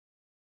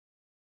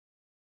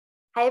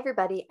Hi,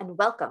 everybody, and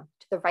welcome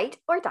to the Write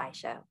or Die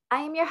Show.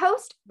 I am your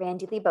host,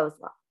 Randy Lee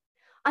Boslaw.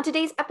 On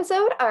today's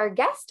episode, our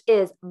guest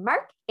is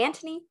Mark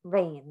Antony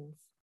Rains.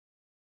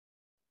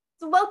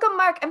 So welcome,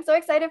 Mark. I'm so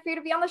excited for you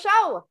to be on the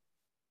show.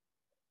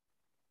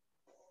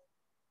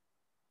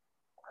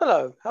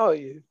 Hello, how are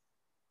you?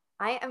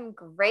 I am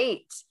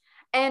great.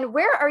 And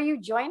where are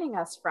you joining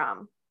us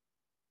from?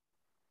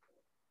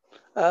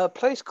 A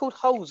place called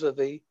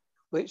Holsworthy,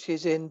 which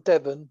is in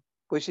Devon,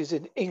 which is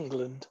in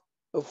England,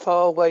 a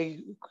far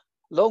away,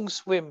 long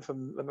swim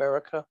from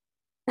America.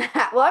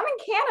 Well, I'm in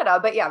Canada,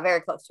 but yeah,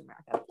 very close to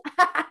America.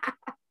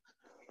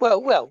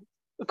 Well,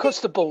 across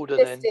the border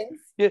then.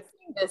 Yeah,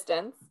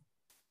 Distance.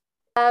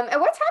 And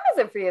what time is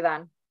it for you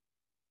then?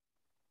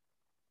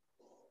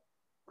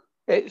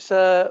 it's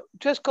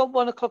just gone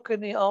 1 o'clock in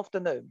the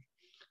afternoon,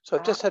 so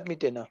I've just had my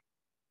dinner.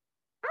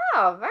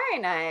 Oh, very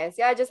nice.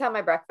 Yeah, I just had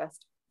my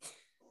breakfast.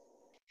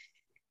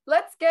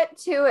 Let's get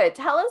to it.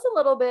 Tell us a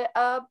little bit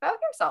about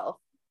yourself.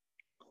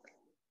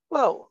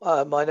 Well,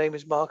 my name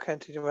is Mark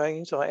Antony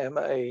Rains. I am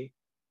a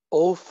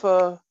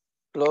author,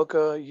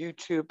 blogger,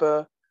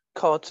 YouTuber,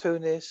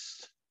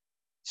 cartoonist,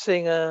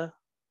 singer.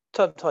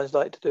 Sometimes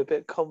like to do a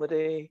bit of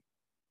comedy.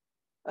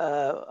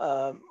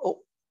 Near-death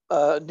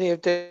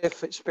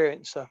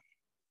experiencer,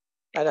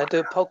 and I do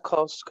a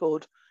podcast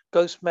called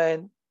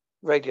Ghostman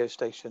Radio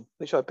Station,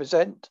 which I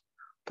present,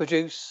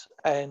 produce,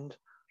 and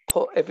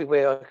put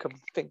everywhere I can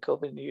think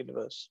of in the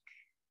universe.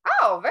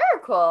 Oh,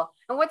 very cool.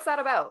 And what's that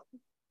about?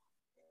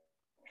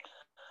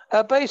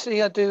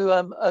 Basically, I do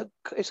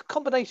it's a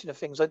combination of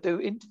things. I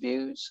do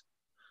interviews,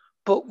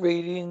 book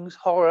readings,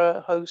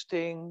 horror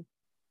hosting,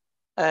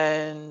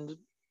 and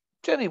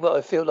generally what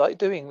I feel like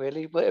doing,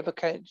 really, whatever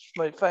catches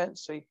my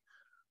fancy.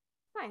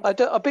 Nice.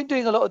 I've been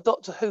doing a lot of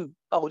Doctor Who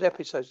old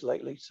episodes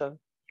lately, so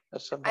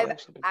that's something I've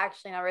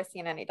actually never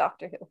seen any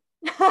Doctor Who.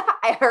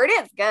 I heard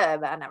it's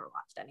good, but I never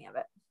watched any of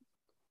it.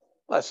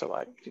 That's all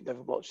right. If you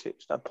never watched it,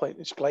 there's no point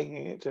in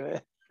explaining it to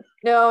it.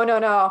 No.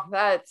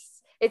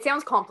 It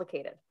sounds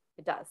complicated.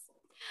 It does.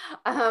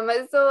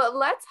 So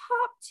let's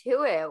hop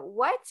to it.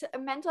 What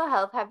mental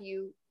health have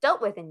you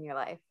dealt with in your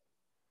life?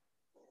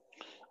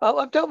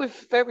 I've dealt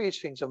with various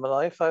things in my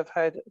life. I've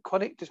had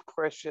chronic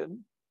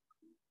depression.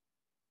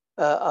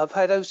 I've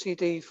had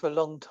OCD for a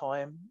long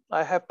time.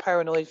 I have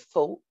paranoid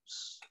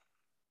thoughts,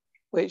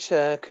 which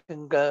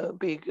can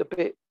be a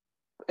bit.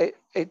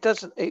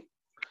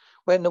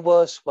 When the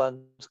worst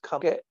ones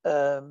come, get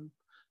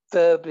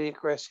verbally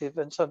aggressive,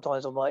 and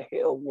sometimes I might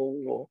hit a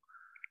wall or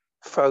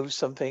throw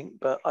something,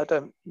 but I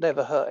don't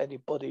never hurt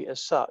anybody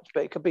as such.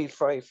 But it can be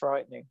very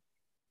frightening.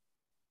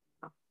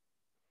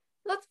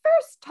 Let's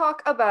first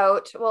talk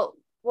about, well,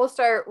 we'll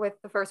start with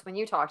the first one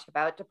you talked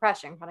about,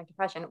 depression, chronic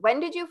depression. When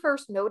did you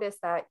first notice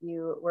that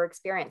you were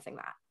experiencing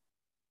that?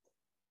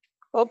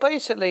 Well,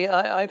 basically,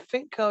 I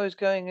think I was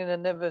going in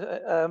and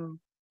never.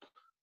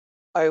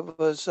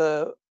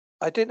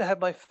 I didn't have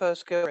my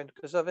first girlfriend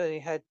because I've only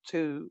had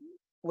two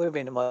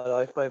women in my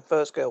life. My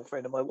first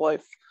girlfriend and my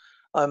wife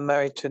I'm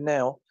married to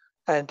now,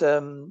 and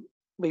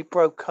we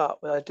broke up.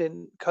 I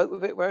didn't cope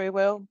with it very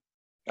well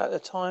at the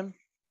time,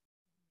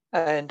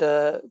 and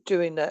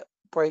during that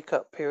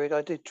breakup period,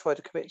 I did try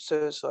to commit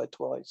suicide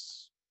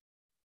twice.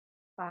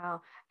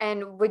 Wow.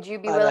 And would you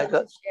be And willing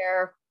to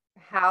share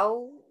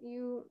how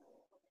you?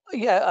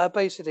 Yeah,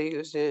 basically it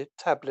was the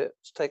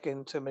tablets,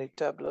 taking too many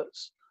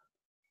tablets.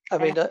 I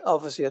mean,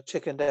 obviously I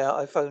chickened out.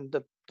 I phoned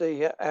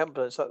the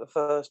ambulance like the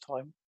first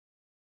time.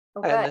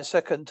 And the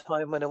second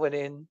time when I went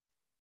in,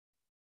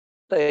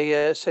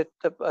 they said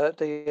one of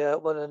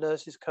the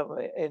nurses come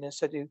in and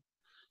said, you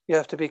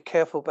have to be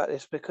careful about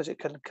this because it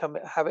can come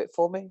have it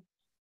for me.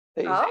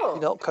 That if you're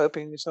not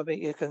coping with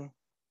something, you can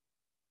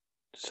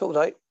sort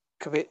of like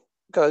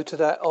go to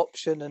that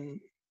option and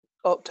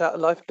opt out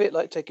of life, a bit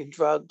like taking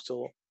drugs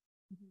or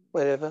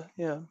whatever.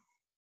 Yeah.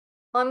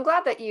 Well, I'm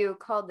glad that you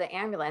called the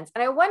ambulance.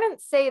 And I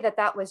wouldn't say that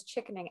that was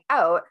chickening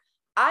out.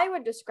 I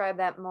would describe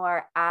that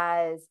more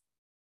as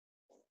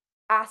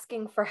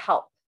asking for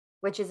help,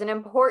 which is an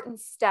important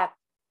step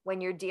when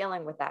you're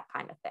dealing with that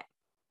kind of thing.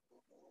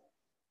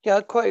 Yeah,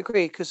 I quite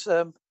agree because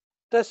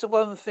that's the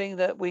one thing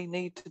that we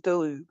need to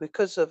do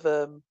because of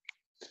the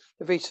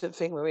recent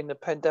thing. We're in the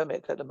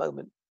pandemic at the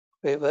moment.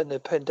 We're in the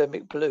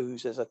pandemic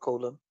blues, as I call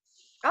them.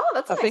 Oh,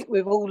 that's nice. I think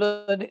we're all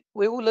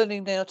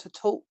learning now to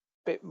talk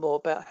a bit more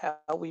about how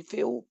we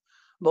feel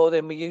more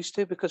than we used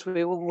to because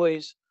we were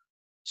always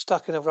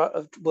stuck in a rut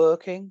of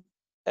working.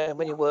 And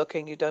when you're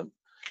working, you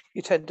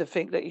tend to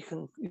think that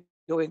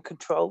you're in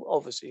control.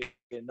 Obviously,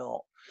 you're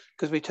not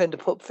because we tend to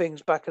put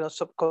things back in our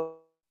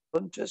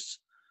subconscious.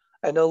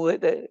 And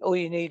all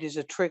you need is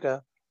a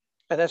trigger.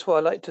 And that's why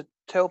I like to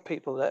tell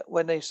people that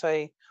when they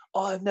say,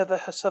 "Oh, I've never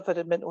suffered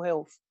in mental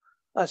health,"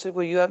 I said,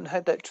 "Well, you haven't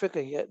had that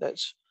trigger yet.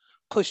 That's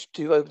pushed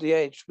you over the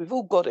edge. We've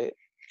all got it.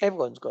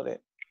 Everyone's got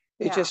it.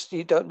 It's just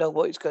you don't know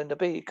what it's going to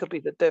be. It could be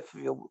the death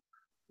of your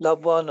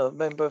loved one or a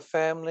member of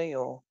family,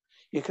 or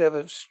you could have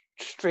a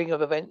string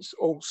of events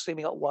all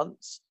seeming at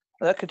once,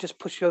 and that could just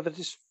push you over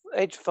this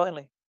edge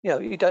finally.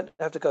 You don't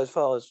have to go as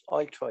far as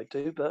I tried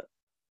to, but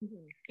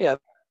yeah,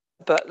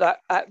 but that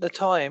at the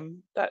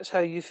time, that's how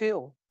you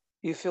feel.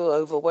 You feel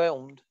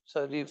overwhelmed.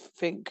 So you're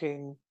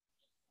thinking,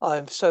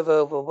 I'm so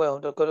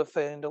overwhelmed, I've got to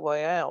find a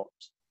way out.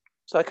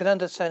 So I can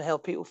understand how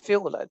people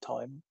feel at that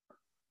time.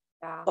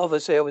 Yeah.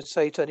 Obviously, I would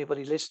say to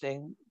anybody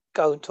listening,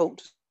 go and talk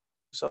to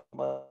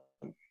someone,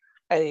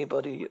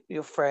 anybody,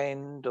 your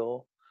friend,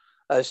 or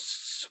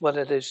one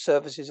of those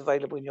services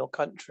available in your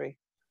country.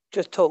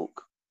 Just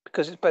talk,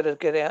 because it's better to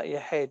get it out of your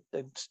head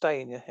than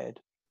stay in your head.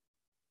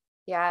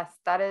 Yes,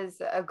 that is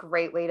a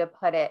great way to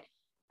put it.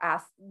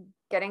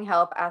 Getting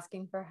help,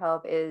 asking for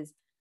help is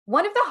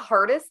one of the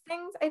hardest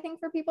things I think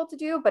for people to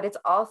do, but it's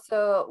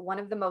also one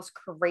of the most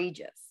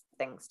courageous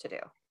things to do.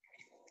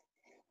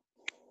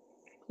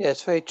 Yeah,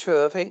 it's very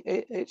true. I think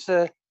it's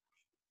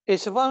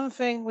the one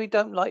thing we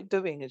don't like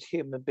doing as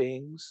human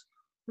beings.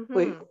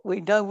 Mm-hmm.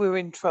 We know we're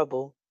in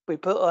trouble. We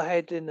put our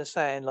head in the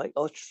sand like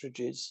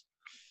ostriches,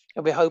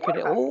 and we're hoping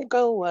it'll all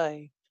go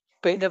away.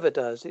 But it never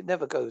does. It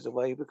never goes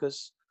away,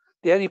 because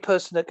the only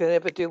person that can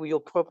ever deal with your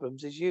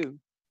problems is you.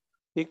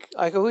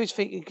 I always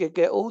think you could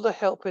get all the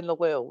help in the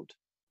world,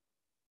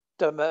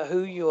 don't matter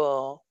who you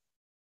are.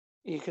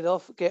 You can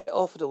get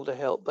offered all the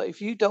help, but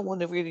if you don't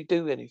want to really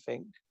do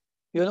anything,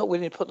 you're not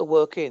willing to put the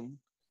work in,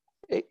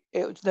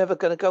 it's never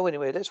going to go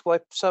anywhere. That's why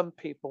some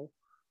people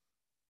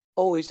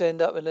always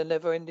end up in a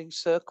never-ending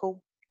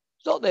circle.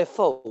 It's not their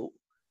fault.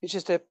 It's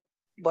just their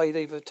way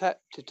they've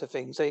adapted to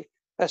things.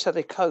 That's how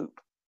they cope.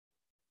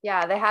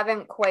 Yeah, they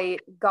haven't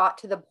quite got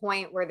to the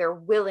point where they're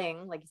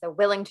willing, like you said,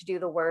 willing to do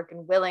the work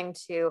and willing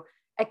to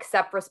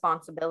accept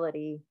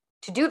responsibility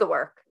to do the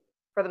work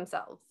for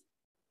themselves.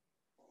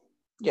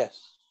 Yes.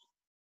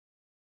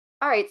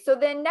 All right. So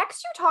then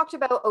next you talked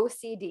about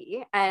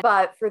OCD.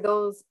 But for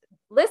those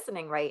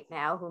listening right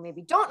now who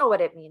maybe don't know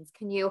what it means,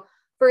 can you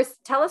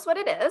first tell us what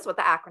it is, what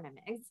the acronym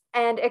is,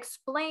 and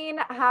explain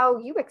how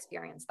you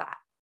experience that?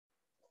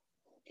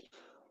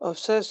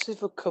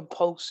 Obsessive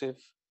compulsive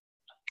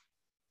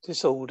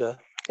disorder.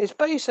 It's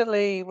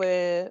basically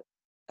where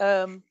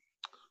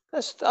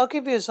I'll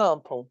give you an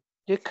example.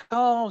 Your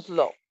car's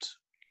locked.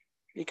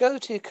 You go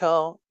to your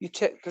car, you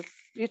check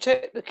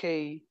the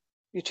key,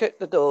 you check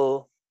the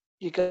door,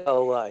 you go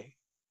away.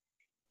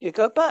 You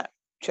go back,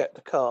 check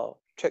the car,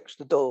 checks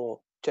the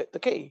door, check the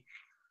key.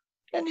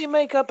 Then you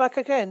may go back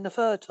again the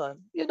third time.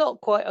 You're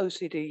not quite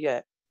OCD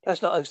yet.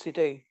 That's not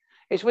OCD.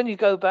 It's when you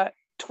go back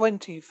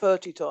 20,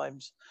 30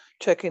 times,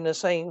 checking the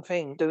same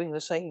thing, doing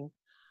the same.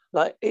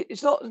 Like,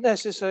 it's not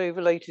necessarily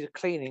related to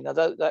cleaning,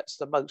 although that's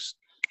the most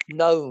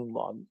known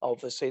one.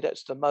 Obviously,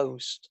 that's the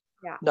most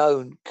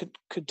known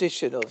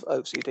condition of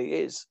OCD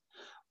is.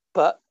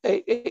 But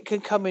it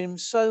can come in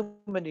so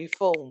many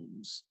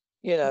forms,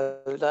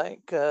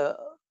 like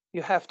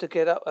you have to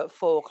get up at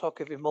 4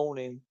 o'clock every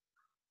morning.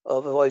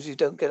 Otherwise, you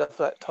don't get up at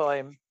that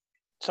time,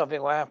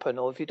 something will happen.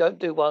 Or if you don't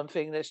do one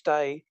thing this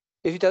day,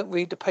 if you don't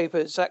read the paper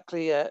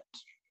exactly at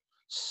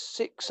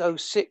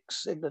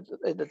 6:06 in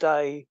the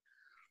day,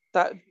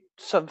 that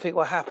something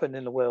will happen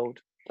in the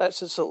world. That's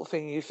the sort of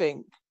thing you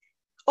think.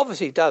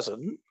 Obviously, it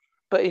doesn't,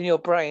 but in your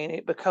brain,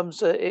 it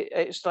becomes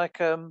it's like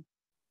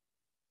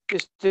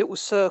this little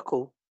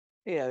circle.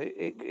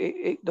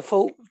 The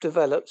fault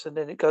develops, and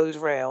then it goes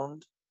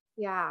round.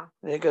 Yeah.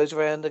 And it goes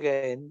round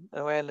again,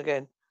 around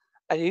again,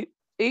 and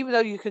even though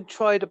you can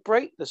try to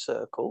break the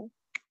circle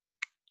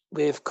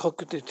with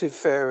cognitive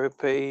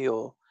therapy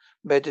or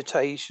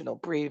meditation or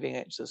breathing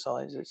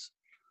exercises,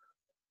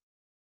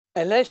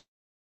 unless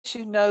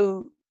you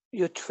know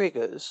your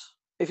triggers,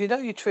 if you know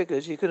your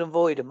triggers, you can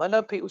avoid them. I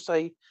know people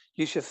say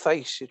you should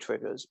face your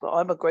triggers, but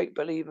I'm a great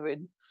believer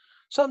in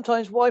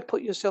sometimes why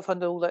put yourself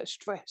under all that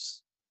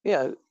stress?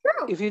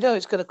 If you know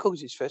it's going to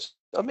cause you stress,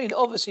 I mean,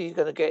 obviously you're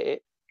going to get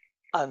it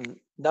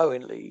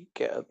unknowingly,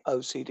 get an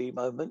OCD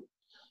moment,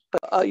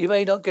 but you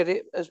may not get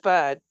it as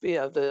bad, the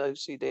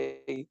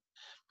OCD,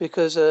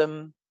 because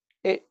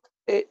it's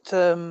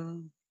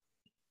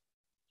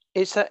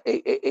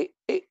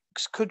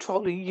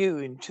controlling you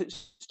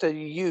instead of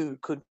you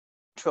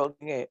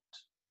controlling it.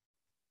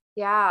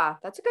 Yeah,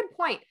 that's a good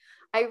point.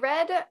 I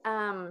read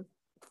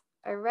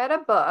a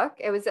book.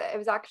 It was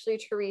actually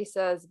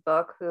Teresa's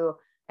book, who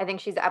I think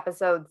she's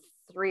episode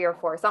 3 or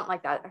 4, something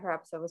like that. Her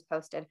episode was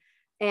posted,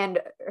 and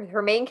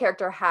her main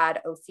character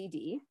had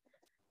OCD,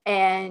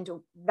 and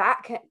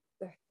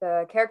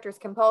the character's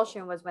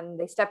compulsion was when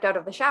they stepped out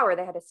of the shower,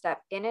 they had to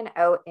step in and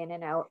out, in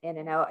and out, in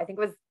and out. I think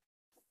it was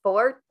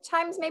 4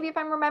 times, maybe, if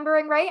I'm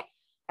remembering right,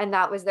 and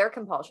that was their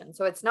compulsion.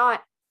 So it's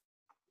not,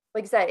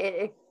 like I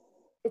said,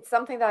 it's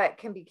something that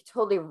can be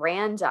totally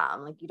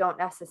random. Like, you don't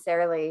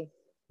necessarily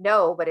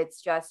know, but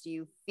it's just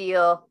you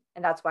feel,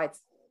 and that's why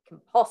it's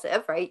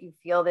compulsive, right? You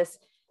feel this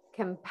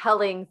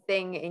compelling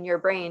thing in your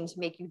brain to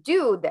make you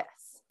do this,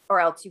 or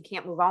else you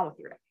can't move on with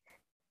your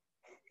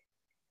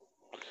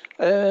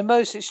day.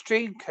 Most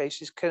extreme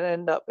cases can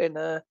end up in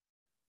a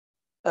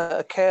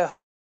care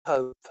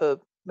home for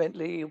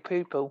mentally ill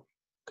people,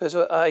 because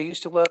I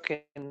used to work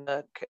in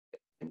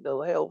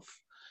mental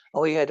health,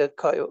 and we had a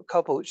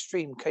couple of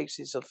extreme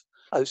cases of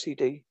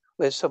OCD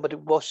where somebody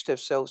washed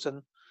themselves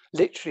and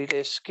literally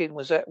their skin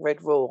was that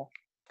red raw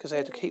because they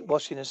had to keep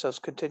washing themselves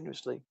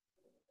continuously.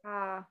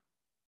 And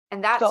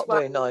It's that's not why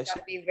very you nice. got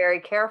to be very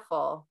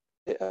careful.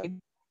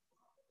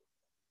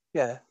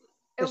 Yeah.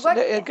 And what?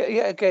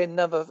 Yeah, again,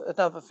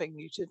 another thing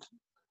you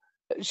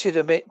should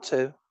admit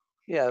to.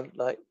 Yeah,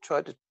 like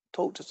try to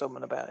talk to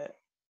someone about it.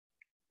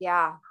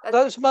 Yeah.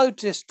 Those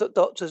most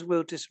doctors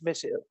will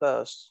dismiss it at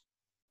first.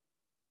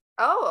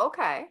 Oh,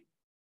 okay.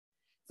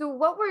 So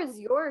what was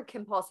your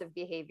compulsive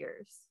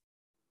behaviors?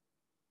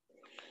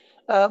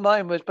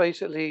 Mine was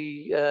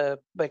basically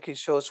making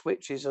sure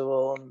switches are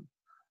on.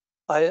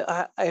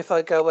 If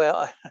I go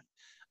out,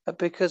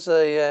 because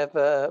I have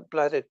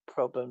bladder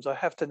problems, I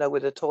have to know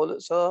where the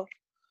toilets are.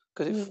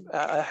 Because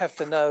I have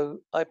to know,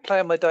 I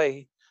plan my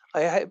day.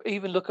 I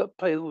even look at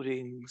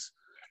buildings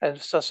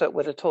and suss out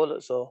where the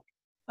toilets are.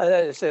 I know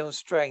it sounds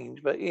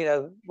strange, but you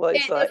know what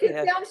it's It like.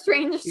 doesn't sound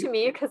strange to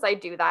me because I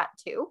do that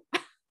too.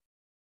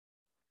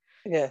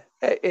 Yeah,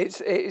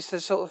 it's the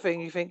sort of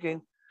thing you're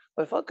thinking.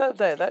 Well, if I go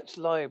there, that's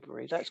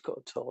library. That's got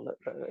a toilet.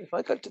 If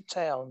I go to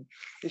town,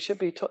 it should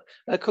be.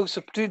 And of course,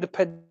 during the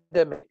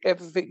pandemic,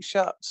 everything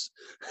shuts.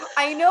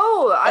 I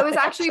know. I was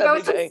actually So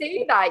about to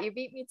say that. You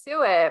beat me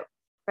to it.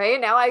 Right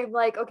now, I'm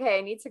like, okay,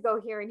 I need to go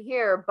here and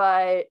here,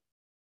 but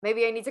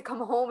maybe I need to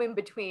come home in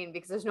between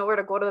because there's nowhere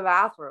to go to the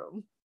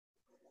bathroom.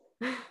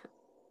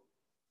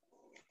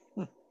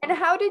 And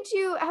how did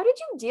you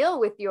deal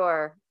with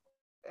your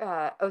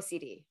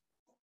OCD?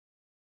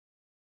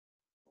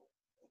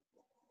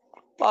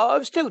 Well,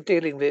 I'm still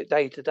dealing with it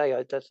day to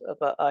day.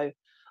 But I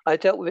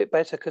dealt with it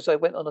better because I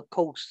went on a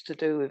course to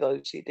do with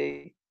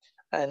OCD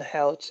and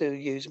how to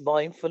use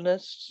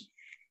mindfulness.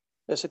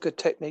 That's a good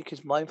technique.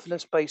 Is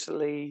mindfulness.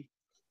 Basically,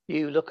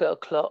 you look at a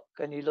clock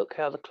and you look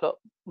how the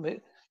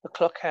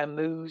clock hand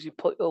moves. You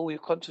put all your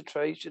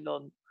concentration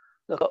on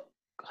the clock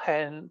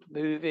hand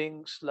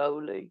moving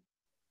slowly,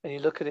 and you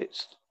look at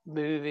it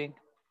moving.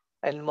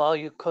 And while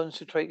you're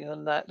concentrating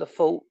on that, the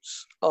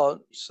thoughts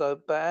aren't so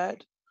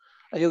bad.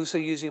 And you're also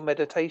using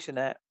meditation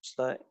apps,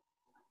 like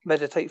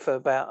meditate for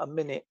about a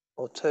minute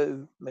or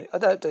 2 minutes. I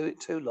don't do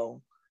it too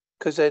long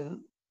because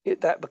then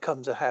that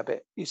becomes a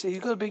habit. You see,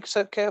 you've got to be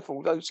so careful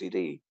with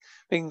OCD.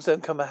 Things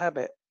don't come a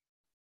habit.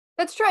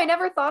 That's true. I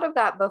never thought of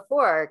that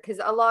before because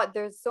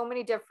there's so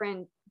many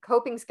different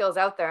coping skills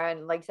out there.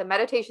 And like so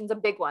meditation's a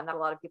big one that a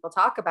lot of people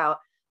talk about.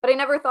 But I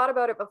never thought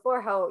about it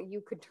before, how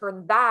you could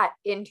turn that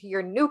into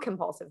your new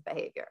compulsive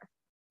behavior.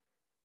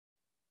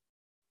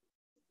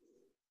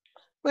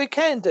 We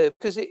can do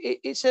because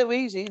it's so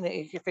easy, isn't it?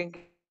 If you're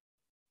thinking,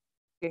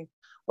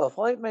 well, if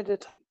I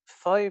meditate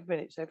 5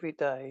 minutes every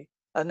day,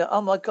 and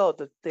oh my God,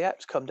 the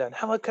apps come down.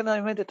 How can I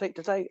meditate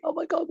today? Oh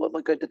my God, what am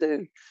I going to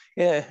do?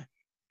 Yeah,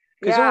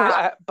 because all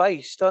app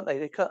based, aren't they?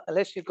 They can't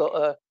unless you've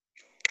got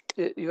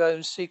your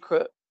own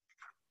secret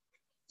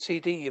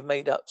CD you've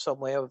made up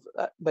somewhere of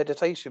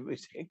meditation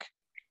music.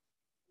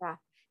 Yeah.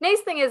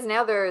 Nice thing is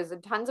now there's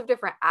tons of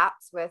different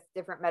apps with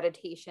different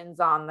meditations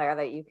on there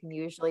that you can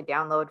usually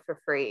download for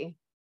free.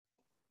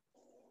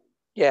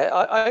 Yeah,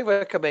 I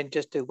recommend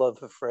just do one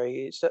for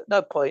free. It's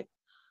no point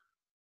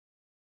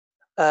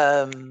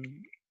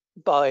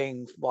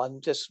buying one.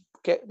 Just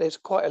there's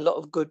quite a lot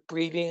of good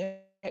breathing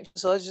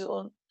exercises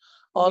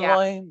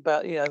online,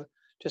 but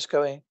just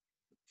going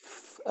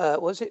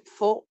was it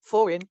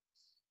four in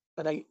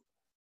and 8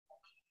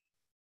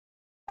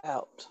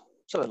 out,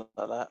 something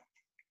like that.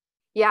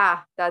 Yeah,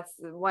 that's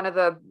one of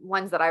the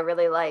ones that I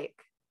really like.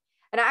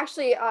 And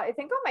actually, I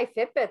think on my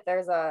Fitbit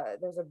there's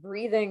a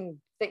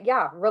breathing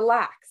that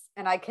relax,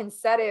 and I can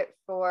set it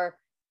for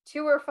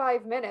 2 or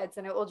 5 minutes,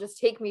 and it will just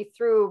take me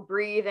through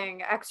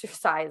breathing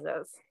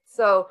exercises.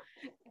 So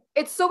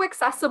it's so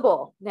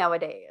accessible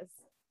nowadays.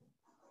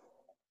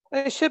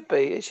 It should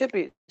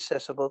be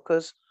accessible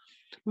because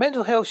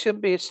mental health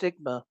shouldn't be a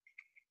stigma.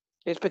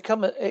 It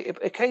became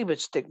a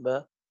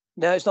stigma.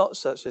 Now it's not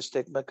such a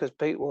stigma because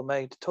people are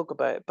made to talk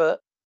about it,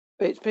 but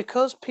it's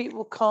because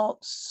people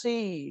can't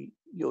see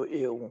you're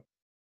ill.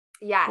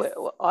 Yes.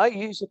 Well, I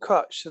use a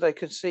crutch so they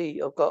can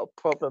see I've got a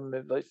problem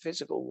with my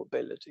physical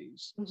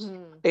abilities.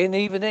 Mm-hmm. And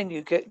even then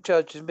you get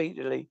judged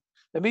immediately.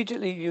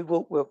 Immediately you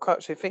walk with a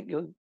crutch, they think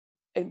you're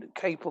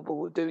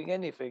incapable of doing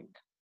anything.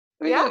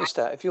 Have you noticed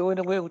that? If you're in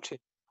a wheelchair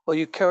or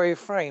you carry a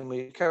frame or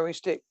you carry a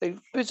stick, they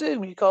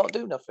presume you can't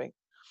do nothing.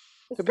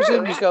 They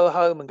presume you go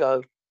home and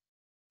go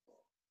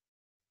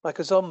like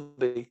a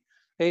zombie.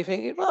 And you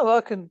think, well,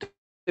 I can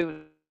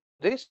do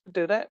this,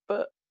 do that,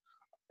 but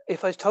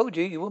if I told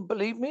you, you wouldn't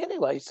believe me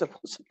anyway. So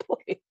what's the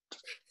point?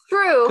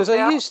 True. Because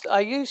I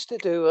used to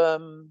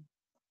do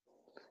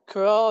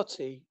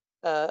karate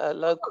at a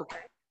local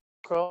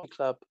karate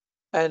club,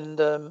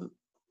 and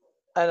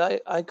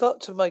I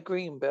got to my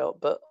green belt,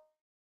 but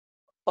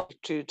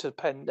due to the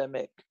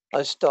pandemic,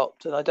 I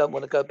stopped, and I don't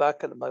want to go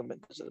back at the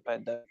moment because of the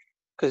pandemic.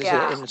 Because it's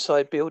an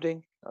inside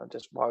building, I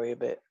just worry a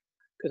bit.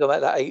 Because I'm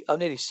at that age, I'm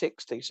nearly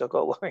 60, so I've got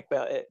to worry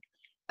about it.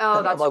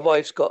 Oh, and my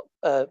wife's got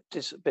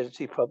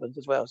disability problems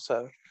as well,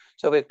 so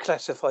we're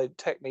classified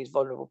technically as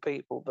vulnerable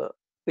people, but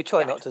we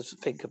try not to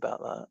think about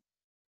that.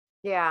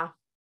 Yeah.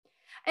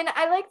 And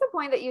I like the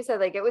point that you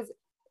said, like, it was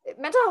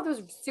mental health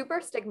was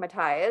super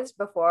stigmatized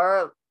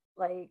before.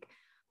 Like,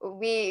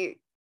 we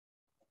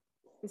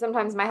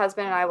sometimes my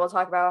husband and I will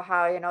talk about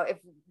how, if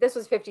this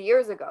was 50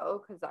 years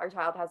ago, because our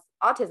child has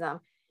autism,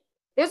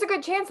 there's a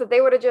good chance that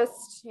they would have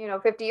just,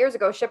 50 years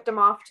ago shipped them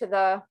off to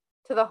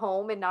the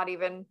home and not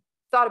even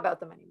thought about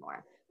them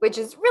anymore, which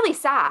is really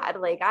sad.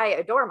 Like, I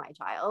adore my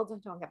child,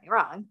 don't get me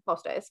wrong,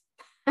 most days.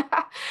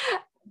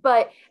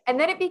 But and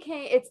then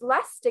it's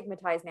less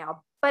stigmatized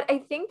now. But I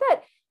think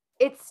that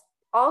it's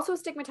also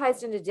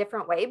stigmatized in a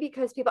different way,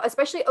 because people,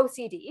 especially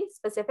OCD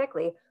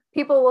specifically,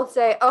 people will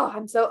say, "Oh,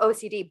 I'm so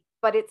OCD,"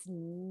 but it's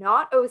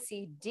not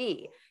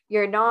OCD.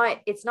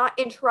 It's not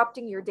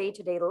interrupting your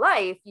day-to-day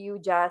life. You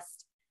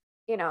just,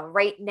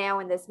 right now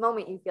in this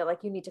moment, you feel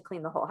like you need to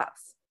clean the whole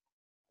house.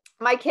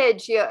 My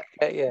kid, Yeah.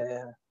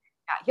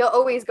 he'll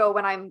always go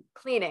when I'm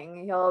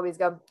cleaning. He'll always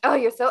go, "Oh,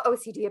 you're so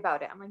OCD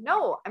about it." I'm like,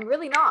 "No, I'm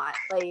really not.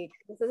 Like,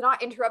 this is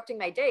not interrupting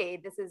my day.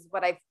 This is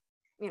what I'm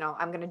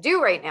going to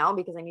do right now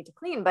because I need to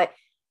clean, but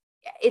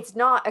it's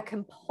not a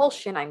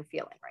compulsion I'm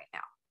feeling right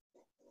now."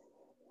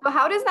 So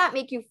how does that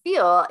make you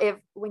feel if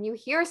when you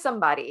hear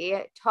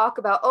somebody talk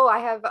about, "Oh, I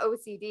have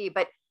OCD,"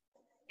 but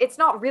it's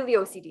not really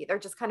OCD. They're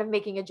just kind of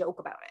making a joke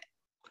about it.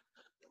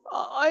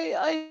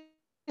 I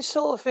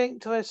sort of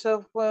think to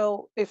myself,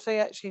 well, if they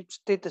actually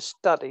did the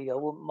study, I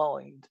wouldn't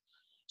mind.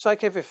 It's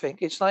like everything.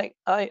 It's like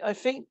I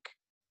think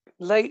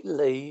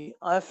lately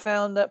I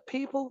found that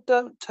people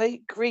don't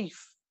take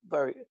grief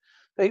very.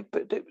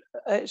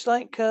 It's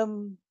like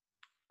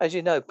as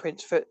you know,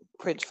 Prince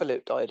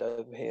Philip died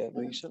over here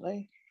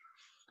recently,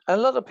 and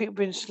a lot of people have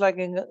been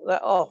slagging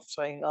that off,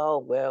 saying, "Oh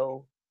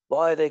well,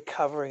 why are they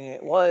covering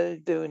it? Why are they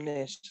doing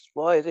this?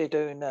 Why are they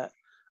doing that?"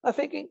 I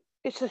think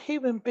it's a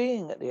human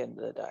being at the end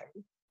of the day.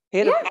 He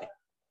had a Yeah.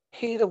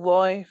 he had a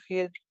wife, he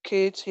had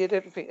kids, he had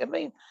everything. I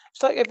mean,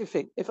 it's like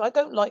everything. If I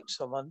don't like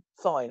someone,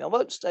 fine, I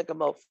won't slag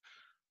them off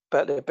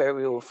about their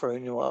burial or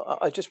funeral.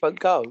 I just won't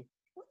go.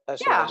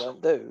 That's what I Yeah.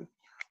 won't do.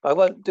 I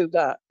won't do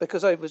that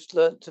because I was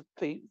learnt to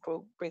be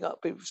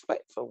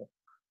respectful.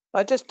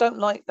 I just don't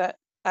like that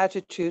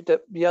attitude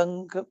that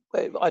younger.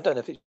 I don't know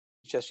if it's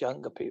just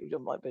younger people.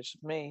 It might be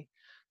just me.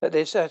 That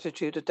this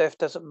attitude of death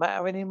doesn't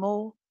matter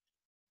anymore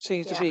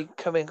seems to Yeah. be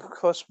coming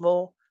across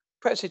more.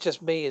 Perhaps it's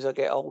just me as I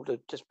get older,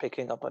 just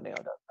picking up on it. I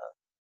don't know.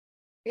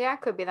 Yeah,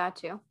 could be that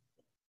too.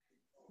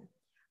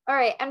 All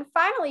right. And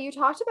finally, you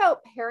talked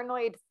about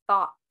paranoid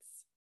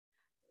thoughts.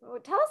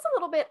 Tell us a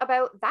little bit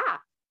about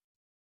that.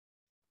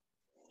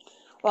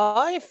 Well,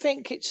 I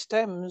think it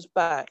stems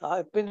back.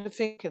 I've been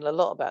thinking a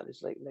lot about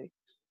this lately.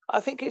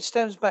 I think it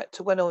stems back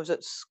to when I was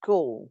at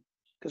school.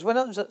 Because when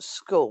I was at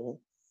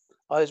school,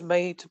 I was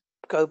made to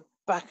go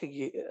back a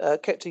year,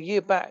 kept a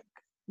year back,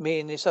 me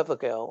and this other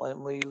girl,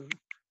 and we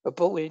were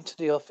brought into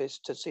the office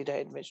to see the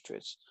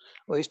headmistress.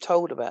 We was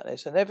told about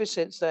this, and ever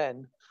since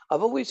then,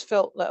 I've always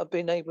felt that I've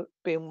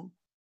been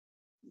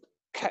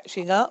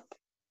catching up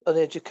on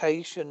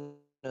education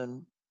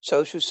and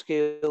social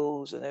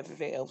skills and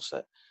everything else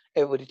that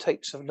everybody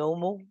takes as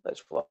normal.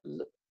 That's what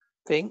I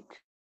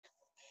think.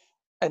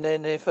 And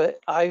then if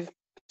I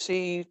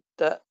see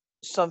that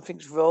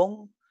something's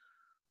wrong,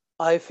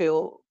 I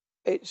feel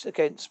it's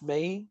against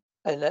me,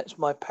 and that's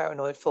my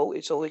paranoid fault.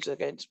 It's always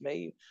against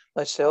me, Yep.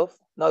 myself,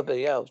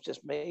 nobody else,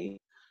 just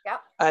me.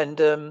 Yep.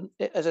 And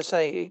as I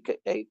say,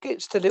 it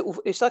gets to little.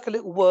 It's like a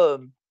little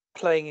worm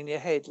playing in your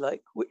head,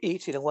 like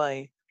eating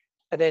away,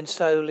 and then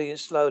slowly and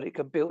slowly it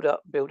can build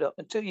up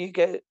until you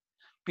get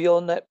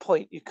beyond that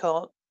point. You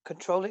can't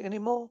control it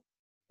anymore,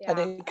 and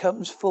Yeah. it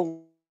comes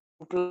full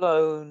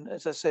blown,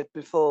 as I said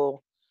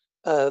before,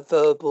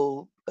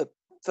 verbal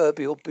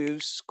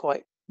abuse,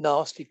 quite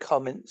nasty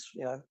comments,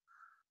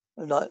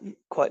 like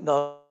quite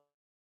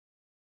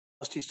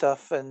nasty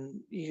stuff,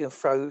 and you can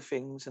throw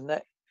things, and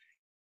that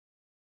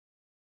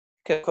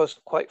can across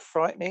quite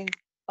frightening.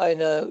 I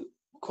know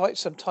quite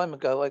some time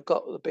ago I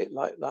got a bit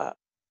like that,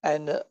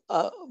 and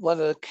one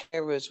of the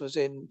carers was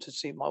in to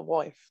see my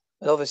wife,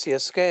 and obviously I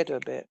scared her a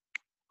bit.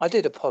 I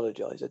did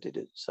apologise. I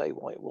did say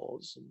what it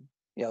was, and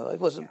I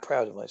wasn't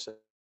proud of myself.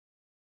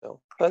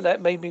 But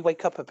that made me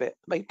wake up a bit.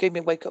 Gave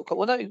me a wake up call.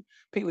 Well, no,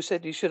 people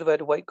said you should have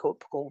had a wake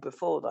up call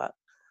before that.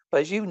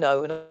 But as you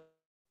know, and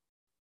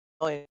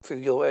I, through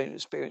your own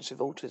experience of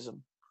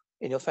autism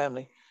in your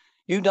family,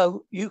 you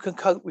know you can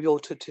cope with your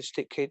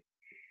autistic kid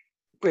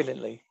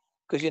brilliantly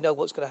because you know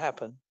what's going to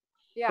happen.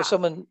 For Yeah.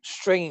 someone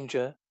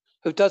stranger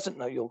who doesn't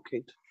know your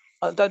kid,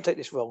 don't take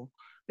this wrong.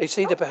 They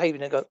see the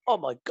behaviour and go, "Oh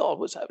my God,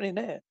 what's happening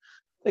there?"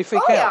 They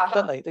freak Oh out, yeah.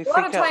 don't they? They A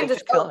lot of freak out. They times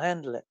it's just can't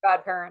handle it.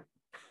 bad parent.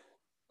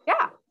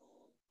 Yeah.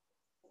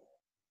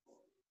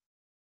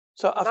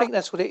 So I That's think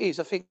that's what it is.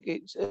 I think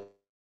it's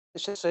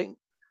just saying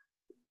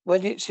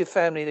when it's your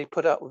family, they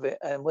put up with it,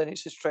 and when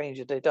it's a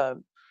stranger, they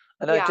don't.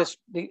 And yeah.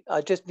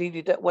 I just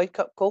needed that wake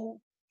up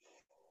call,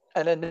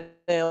 and then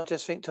now I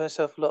just think to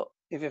myself, look,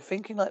 if you're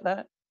thinking like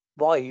that,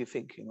 why are you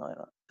thinking like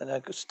that? And I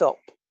could stop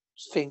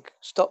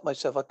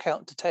myself. I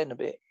count to 10 a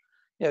bit.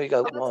 You go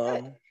Oh, that's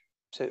good. 1,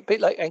 2, a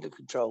bit like anger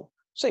control.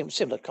 Same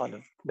similar kind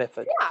of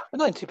method. Yeah.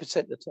 90%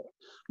 of the time,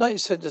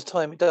 90% of the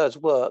time it does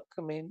work.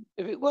 I mean,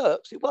 if it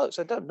works, it works.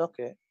 I don't knock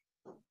it.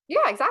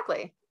 Yeah,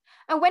 exactly.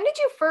 And when did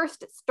you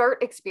first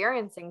start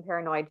experiencing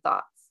paranoid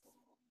thoughts?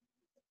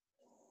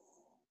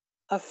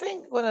 I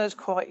think when I was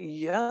quite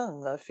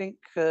young, I think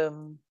I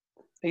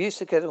used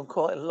to get them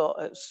quite a lot.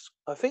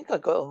 I think I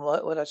got them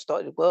right when I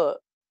started work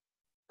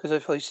because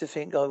I used to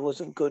think I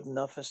wasn't good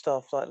enough and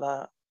stuff like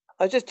that.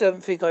 I just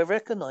don't think I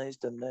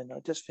recognized them then. I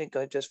just think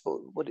I just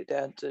put it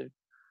down to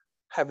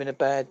having a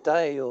bad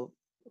day, or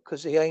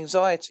because the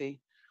anxiety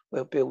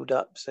will build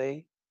up.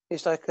 See,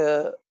 it's like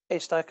a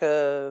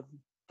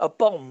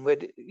bomb where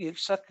you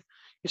suck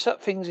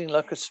things in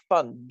like a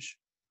sponge,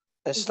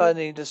 and Mhm.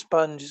 slowly the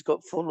sponge has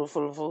got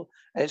full,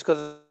 and it's got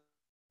to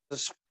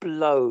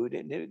explode,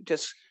 and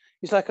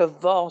it's like a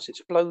vast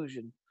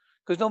explosion.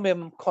 Because normally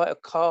I'm quite a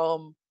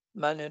calm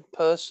mannered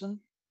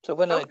person, so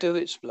when I Okay. do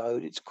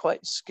explode, it's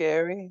quite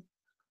scary.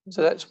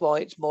 So Mhm. that's why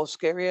it's more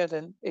scarier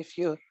than if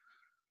you're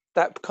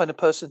that kind of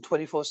person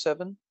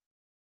 24/7.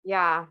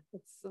 Yeah,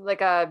 it's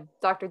like a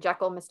Dr.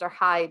 Jekyll, Mr.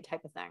 Hyde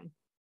type of thing.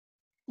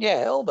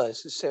 Yeah,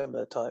 almost a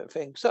similar type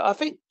thing. So I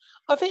think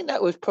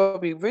that was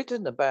probably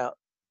written about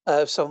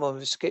someone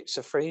with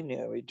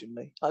schizophrenia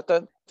originally. I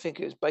don't think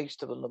it was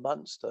based on the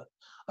monster.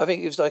 I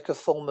think it was like a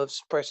form of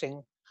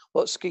expressing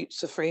what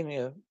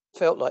schizophrenia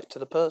felt like to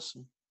the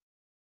person.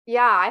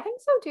 Yeah, I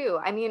think so too.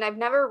 I mean, I've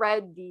never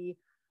read the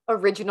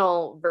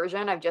original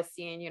version. I've just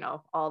seen,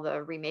 all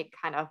the remake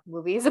kind of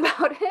movies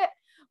about it,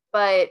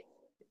 but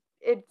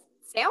it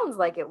sounds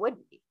like it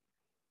would be.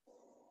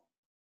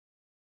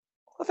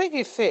 I think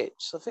it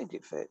fits. I think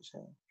it fits.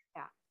 Yeah.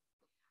 Yeah.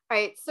 All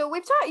right. So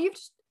you've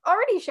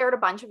already shared a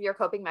bunch of your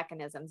coping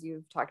mechanisms.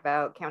 You've talked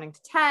about counting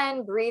to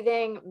 10,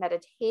 breathing,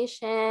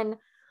 meditation.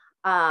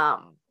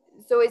 Um,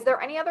 so is there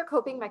any other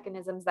coping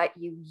mechanisms that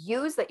you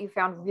use that you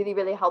found really,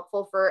 really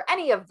helpful for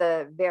any of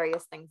the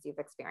various things you've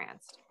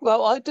experienced?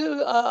 Well, I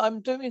do.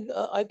 I'm doing.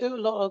 I do a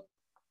lot of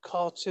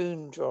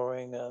cartoon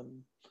drawing.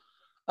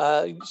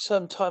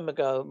 Some time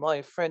ago,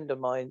 my friend of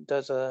mine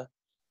does a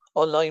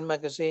online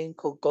magazine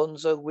called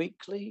Gonzo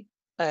Weekly,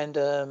 and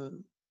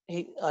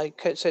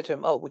said to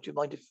him, "Oh, would you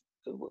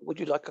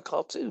like a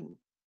cartoon?"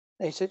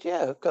 And he said,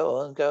 "Yeah, go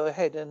on, go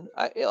ahead." And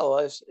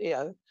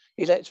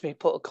he lets me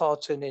put a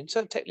cartoon in,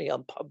 so technically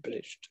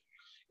unpublished,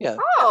 you know.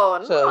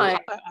 Oh, So, nice.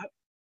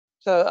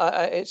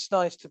 it's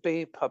nice to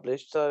be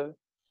published. So,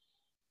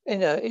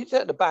 it's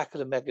at the back of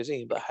the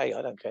magazine, but hey,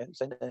 I don't care.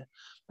 It's in there.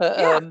 But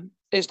Yeah.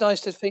 it's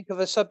nice to think of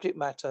a subject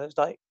matter. It's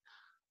like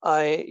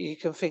you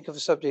can think of a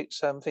subject,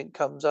 something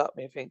comes up,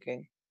 and you're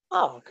thinking,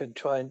 oh, I can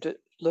try and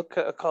look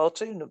at a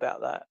cartoon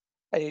about that.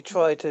 And you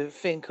try to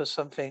think of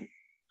something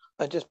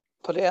and just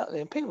put it out there,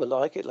 and people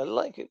like it, they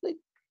like it.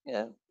 You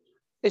know,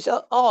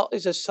 art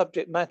is a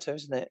subject matter,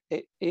 isn't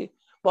it?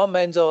 One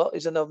man's art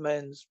is another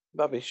man's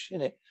rubbish,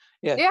 isn't it?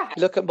 Yeah. Yeah.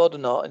 You look at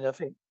modern art and I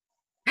think,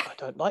 I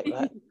don't like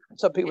that.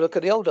 Some people look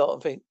at the old art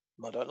and think,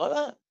 I don't like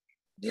that.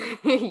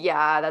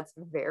 Yeah, that's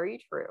very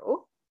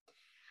true.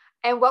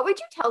 And what would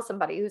you tell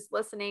somebody who's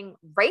listening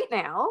right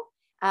now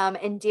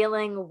and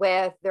dealing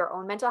with their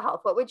own mental health?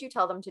 What would you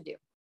tell them to do?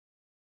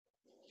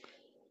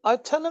 I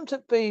tell them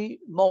to be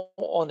more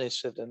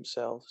honest with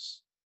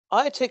themselves.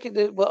 I take it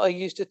that what I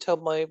used to tell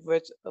my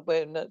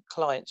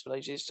clients when I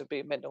used to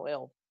be mental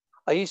health.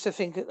 I used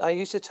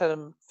to tell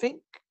them,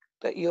 think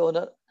that you're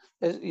not,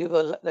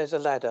 there's a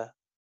ladder,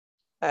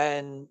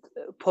 and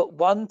put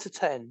 1 to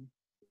 10,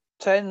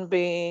 10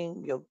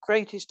 being your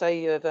greatest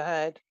day you ever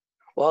had,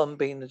 1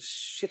 being the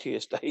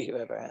shittiest day you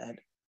ever had,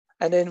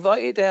 and then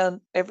write it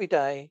down every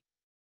day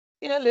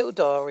in a little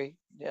diary,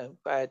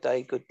 bad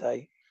day, good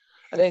day,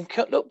 and then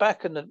look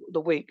back in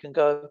the week and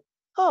go,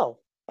 oh,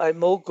 I had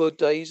more good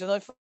days than I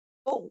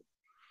thought.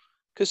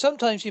 Because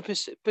sometimes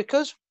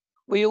because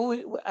we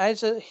always,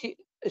 as a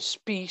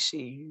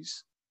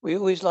species, we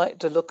always like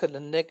to look at the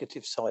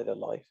negative side of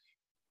life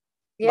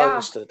Yeah.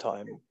 most of the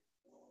time.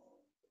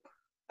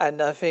 And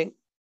I think,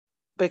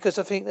 because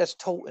I think that's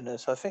taught in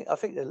us, I think a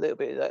little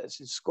bit of that's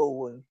in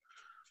school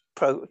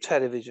and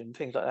television,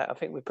 things like that. I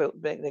think we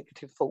put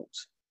negative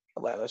thoughts.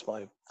 Well, that's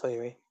my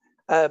theory.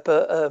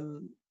 But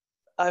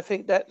I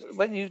think that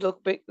when you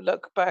look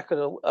back at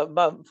a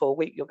month or a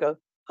week, you'll go,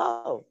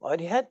 "Oh, I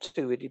only had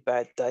 2 really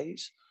bad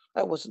days.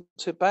 That wasn't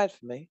too bad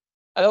for me."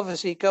 And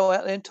obviously, go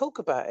out there and talk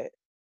about it.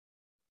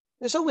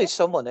 There's always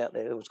someone out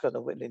there who's going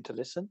to willing to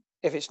listen.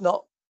 If it's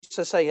not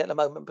to say at the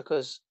moment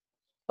because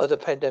of the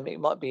pandemic, it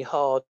might be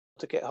hard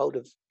to get hold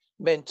of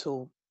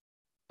mental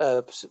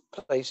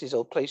places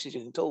or places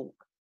you can talk.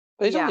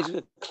 But there's Yeah. always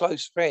a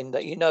close friend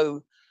that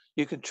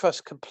you can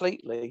trust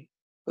completely,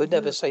 who would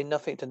never Mhm. say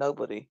nothing to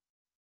nobody.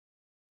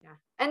 Yeah.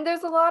 And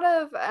there's a lot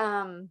of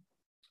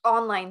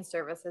online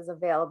services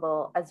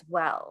available as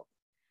well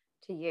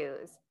to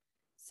use.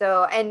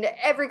 So, and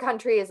every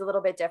country is a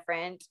little bit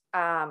different.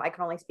 I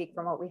can only speak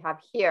from what we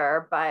have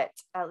here, but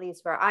at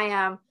least where I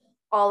am,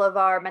 all of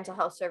our mental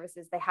health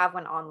services, they have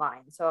one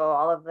online. So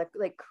all of the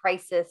like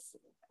crisis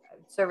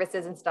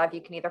services and stuff,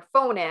 you can either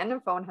phone in,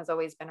 phone has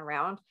always been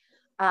around,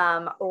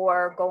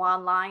 or go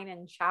online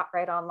and chat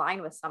right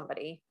online with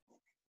somebody.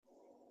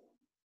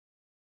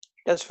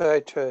 That's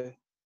very true.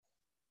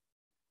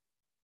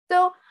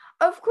 So,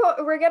 of course,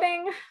 we're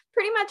getting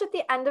pretty much at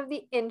the end of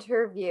the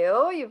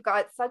interview. You've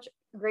got such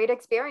great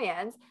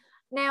experience.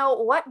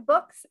 Now, what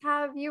books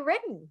have you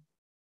written?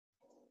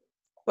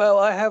 Well,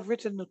 I have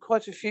written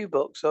quite a few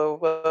books.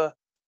 So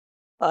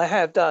I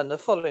have done the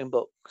following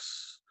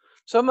books.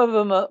 Some of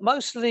them are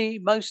most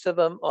of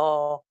them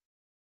are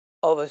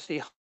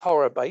obviously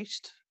horror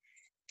based.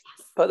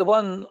 But the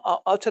one,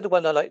 I'll tell you the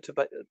one I like to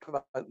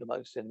promote the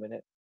most in a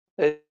minute.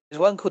 There's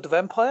one called The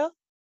Vampire.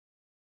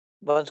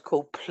 One's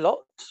called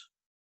Plot.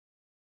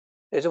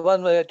 There's a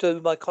one where I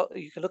do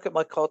you can look at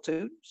my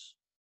cartoons.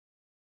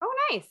 Oh,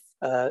 nice.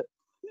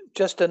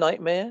 Just a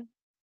Nightmare.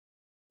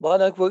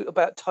 One I wrote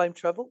about time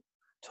travel.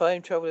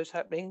 Time travel is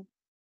happening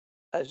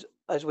as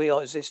we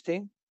are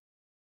existing.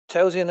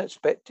 Tales the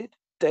Unexpected.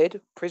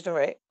 Dead. Prisoner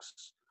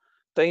X.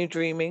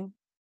 Daydreaming.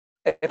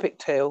 Epic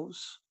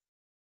Tales.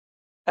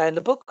 And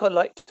the book I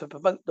like to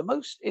promote the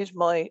most is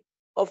my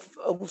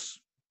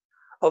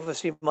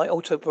obviously my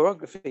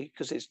autobiography,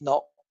 because it's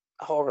not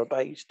horror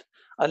based.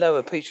 I know,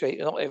 appreciate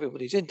not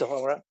everybody's into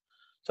horror,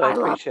 so I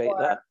appreciate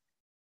that.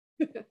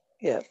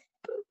 Yeah.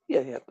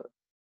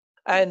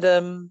 And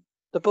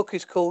the book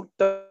is called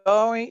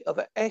Diary of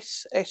an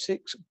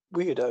Essex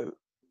Weirdo.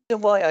 The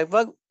reason why I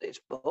wrote this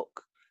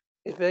book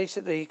is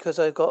basically because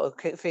I've got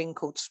a thing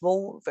called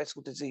small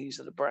vessel disease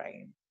of the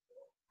brain,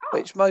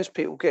 which most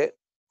people get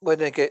when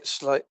they get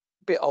a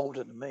bit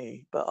older than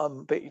me, but I'm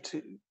a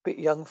bit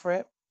young for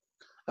it.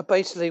 And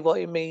basically what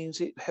it means,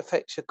 it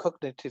affects your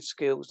cognitive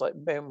skills like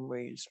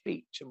memory and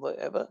speech and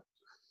whatever.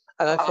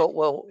 And I thought,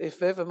 well,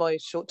 if ever my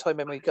short-time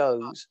memory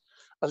goes,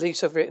 at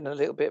least I've written a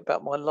little bit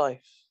about my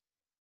life.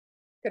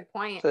 Good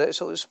point. So that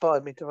sort of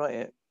inspired me to write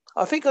it.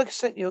 I think I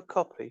sent you a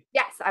copy.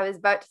 Yes, I was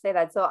about to say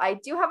that. So I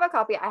do have a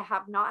copy. I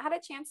have not had a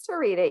chance to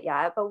read it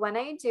yet, but when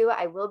I do,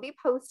 I will be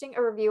posting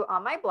a review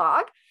on my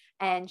blog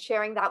and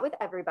sharing that with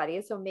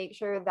everybody. So make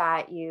sure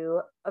that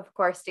you, of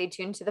course, stay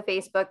tuned to the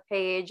Facebook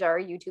page, our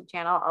YouTube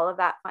channel, all of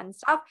that fun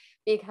stuff,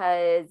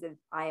 because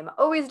I am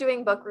always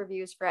doing book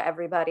reviews for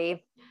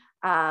everybody.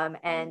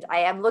 And I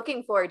am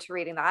looking forward to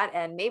reading that.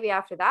 And maybe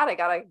after that, I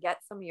got to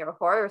get some of your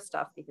horror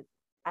stuff because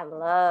I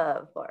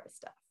love horror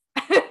stuff.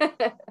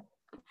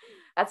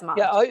 That's mom.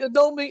 Yeah, I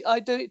normally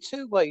do it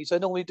two ways. I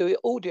normally do it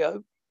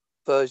audio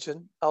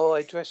version, or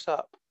I dress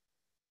up.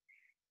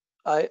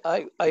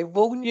 I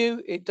warn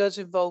you, it does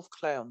involve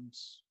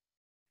clowns.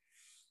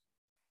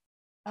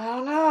 I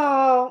don't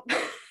know.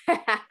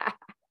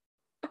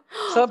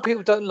 Some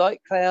people don't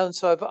like clowns,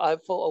 so I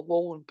thought I'd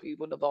warn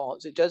people in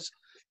advance. It just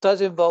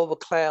does involve a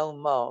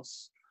clown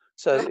mask.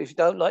 So if you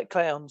don't like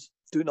clowns,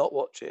 do not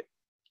watch it.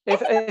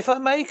 If I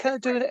may, can I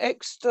do an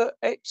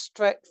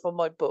extract from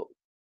my book?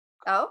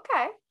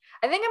 Okay.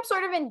 I think I'm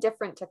sort of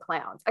indifferent to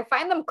clowns. I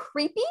find them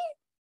creepy,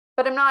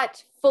 but I'm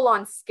not full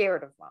on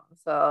scared of them.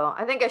 So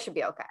I think I should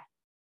be okay.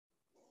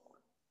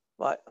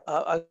 Right.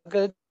 I'm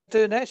going to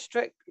do an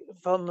extract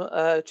from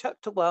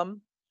chapter 1.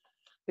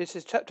 This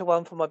is chapter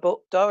 1 from my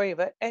book, Diary of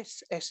an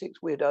Essex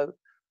Weirdo,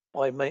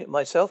 by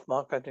myself,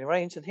 Mark Anthony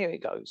Rains, and here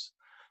it goes.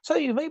 So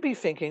you may be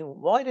thinking,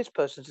 why this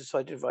person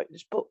decided to write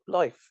this book,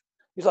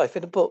 his life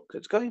in a book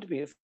that's going to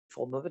be a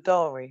form of a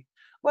diary.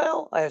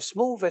 Well, I have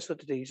small vessel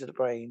disease of the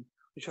brain,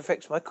 which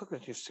affects my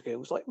cognitive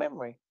skills like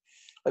memory.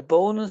 I was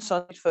born on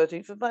Sunday,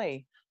 13th of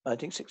May,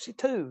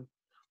 1962.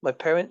 My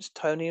parents,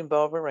 Tony and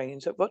Barbara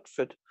Rains, at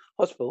Watford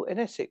Hospital in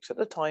Essex. At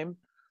the time,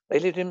 they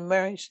lived in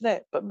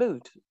Marisnet, but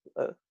moved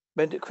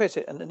Mendip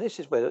Crescent, and this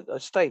is where I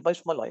stayed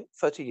most of my life,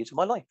 30 years of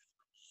my life.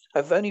 I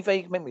have only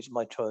vague memories of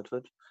my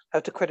childhood. I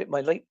have to credit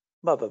my late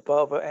mother,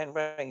 Barbara Ann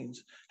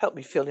Rains, helped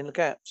me fill in the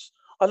gaps.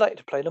 I liked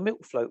to play on a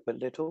milk float when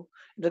little,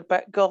 in the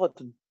back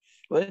garden.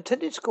 When I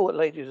attended school at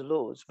Lady of the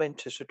Lords,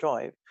 Manchester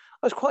Drive,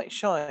 I was quite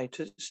shy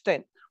to the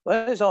extent when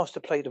I was asked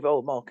to play the role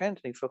of Mark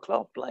Antony for a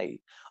club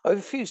play, I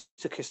refused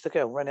to kiss the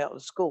girl and ran out of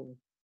the school.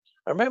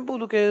 I remember all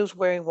the girls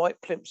wearing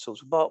white plimsolls,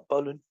 Mark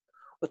Bolan,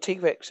 or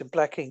T-Rex in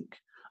black ink.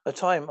 At the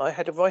time, I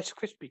had a Rice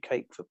Krispie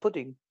cake for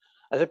pudding.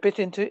 As I bit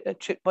into it, I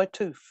chipped my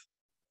tooth.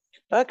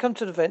 Now I come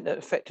to the event that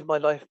affected my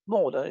life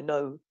more than I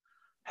know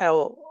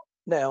how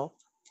now.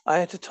 I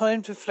had the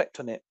time to reflect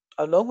on it.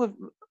 Along with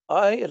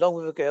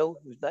a girl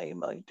whose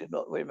name I did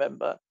not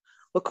remember,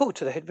 were called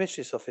to the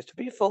headmistress office to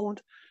be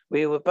informed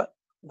we were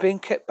being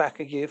kept back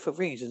a year for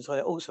reasons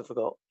I also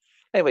forgot.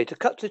 Anyway, to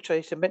cut to the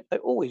chase, it meant I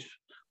always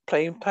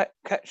playing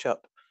catch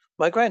up.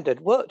 My granddad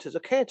worked as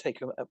a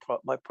caretaker at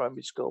my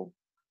primary school.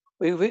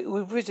 We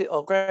visit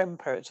our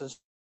grandparents on a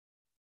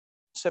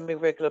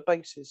semi-regular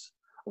basis.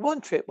 On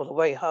one trip on the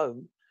way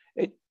home,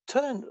 I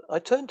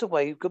turned to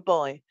wave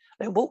goodbye,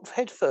 then walked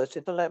headfirst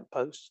into the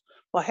lamppost.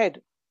 My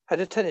head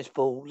had a tennis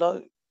ball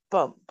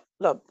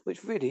lump,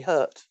 which really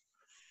hurt.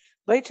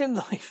 Later in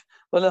life,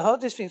 one of the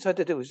hardest things I had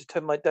to do was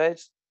attend my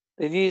dad's.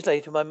 Then years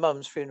later, my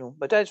mum's funeral.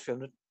 My dad's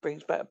funeral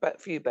brings back a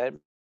few bad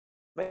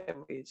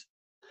memories.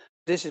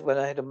 This is when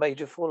I had a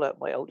major fallout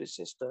with my oldest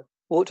sister.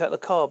 Walked out of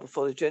the car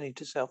before the journey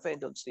to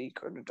Southend on Sea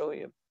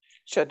Crematorium.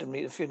 She had to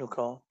meet the funeral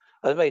car.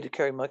 I made her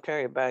carry my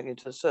carrier bag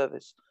into the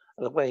service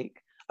at the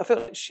wake. I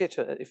felt like shit.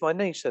 If my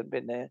niece had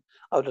been there,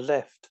 I would have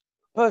left.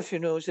 Her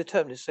funeral was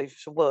determined to say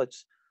some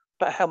words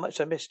about how much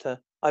I missed her.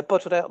 I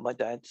bottled out my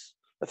dad's.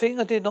 The thing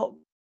I did not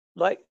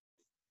like,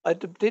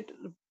 the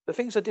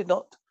things I did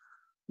not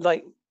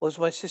like was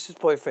my sister's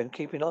boyfriend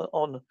keeping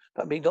on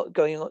about me not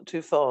going on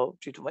too far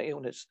due to my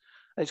illness.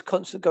 And it's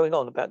constant going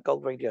on about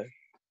Gold Radio.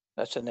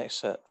 That's an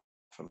excerpt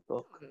from the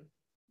book.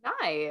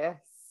 Nice.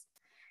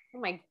 Oh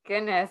my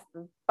goodness,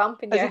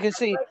 bumping As your you can head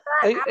see, like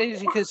that.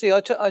 as you can see,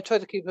 I try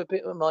to keep a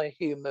bit of my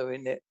humour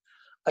in it.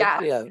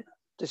 Yes.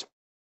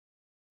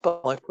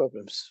 Despite my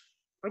problems.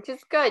 Which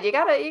is good. You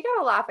gotta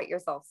laugh at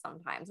yourself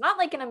sometimes. Not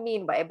like in a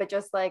mean way, but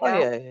just like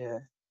yeah.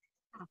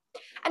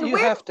 And you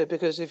have to,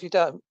 because if you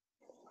don't,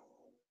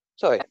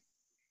 sorry.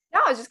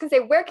 No, I was just gonna say,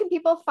 where can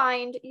people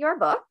find your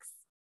books?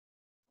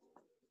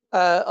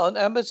 On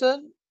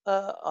Amazon.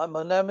 I'm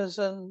on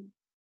Amazon.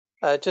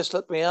 Just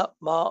look me up,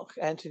 Mark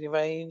Anthony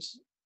Raines,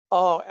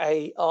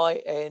 Raines.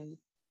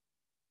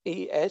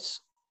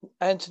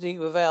 Anthony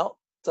without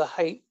the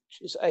H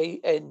is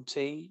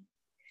A-N-T,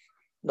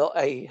 not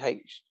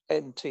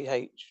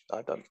A-H-N-T-H.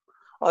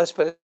 I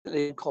spell it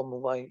the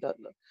common way.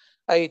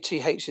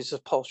 A-T-H is a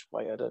posh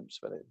way. I don't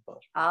spell it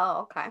posh.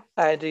 Oh, okay.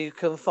 And you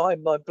can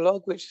find my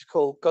blog, which is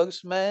called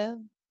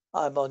Ghostman.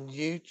 I'm on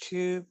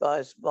YouTube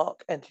as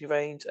Mark Anthony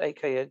Raines,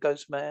 aka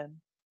Ghostman.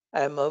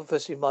 And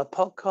obviously my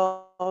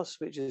podcast,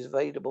 which is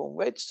available on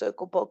Red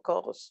Circle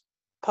Podcasts,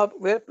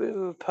 Red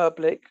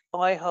Republic,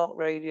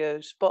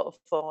 iHeartRadio,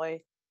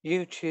 Spotify,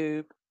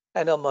 YouTube,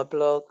 and on my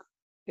blog.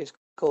 It's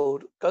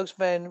called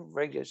Ghostman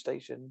Radio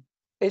Station.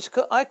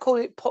 I call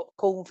it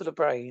popcorn for the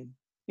brain.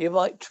 You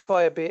might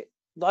try a bit,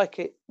 like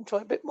it, and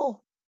try a bit more.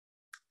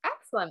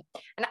 Excellent.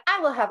 And I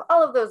will have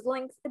all of those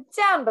links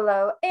down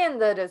below in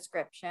the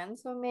description.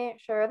 So make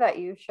sure that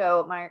you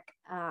show Mark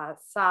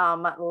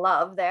some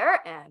love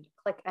there and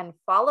click and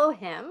follow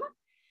him.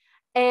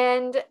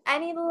 And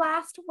any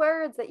last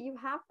words that you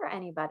have for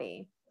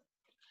anybody?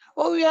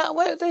 Well,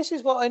 this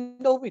is what I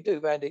normally do,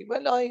 Randy.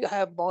 When I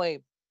have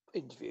my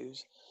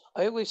interviews,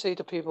 I always say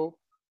to people,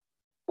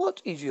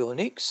 what is your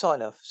unique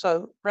sign-off?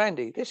 So,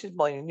 Randy, this is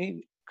my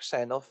unique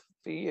sign-off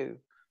for you.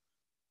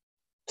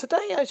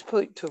 Today I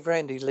spoke to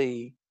Randy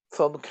Lee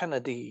from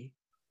Canada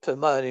to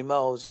many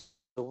miles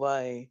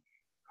away.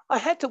 I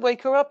had to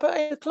wake her up at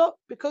 8 o'clock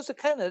because the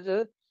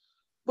Canada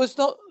was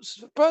not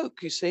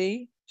broke, you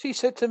see. She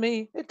said to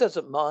me, it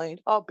doesn't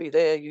mind. I'll be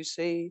there, you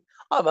see.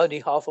 I'm only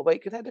half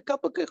awake and had a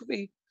cup of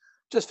coffee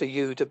just for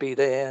you to be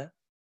there.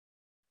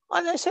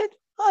 And I said,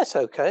 that's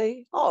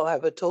okay. I'll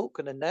have a talk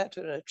and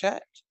a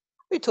chat.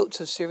 We talked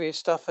some serious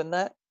stuff and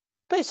that.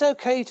 But it's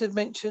okay to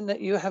mention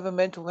that you have a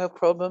mental health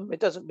problem. It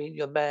doesn't mean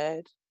you're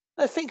mad.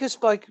 I think of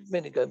Spike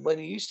Minigan when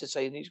he used to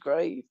say in his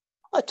grave,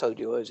 I told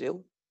you I was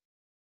ill.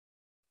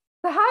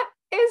 That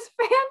is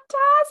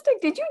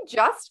fantastic. Did you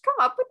just come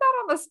up with that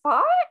on the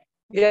spot?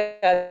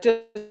 Yeah,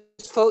 just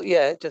thought,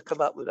 just come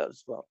up with that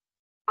as well.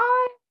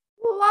 I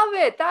love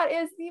it. That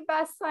is the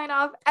best sign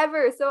off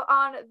ever. So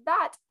on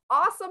that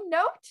awesome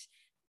note,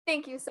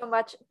 thank you so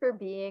much for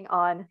being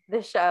on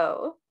the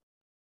show.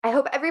 I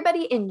hope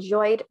everybody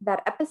enjoyed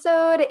that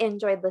episode,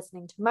 enjoyed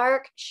listening to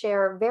Mark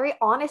share very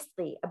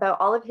honestly about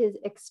all of his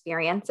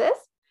experiences.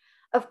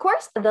 Of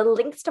course, the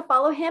links to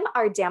follow him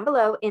are down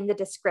below in the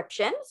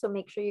description, so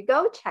make sure you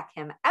go check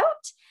him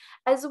out.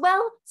 As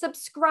well,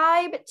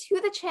 subscribe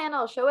to the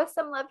channel. Show us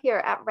some love here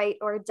at Write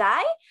or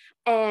Die.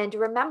 And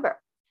remember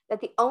that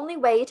the only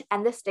way to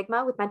end the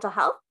stigma with mental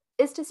health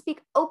is to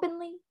speak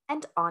openly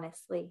and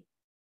honestly.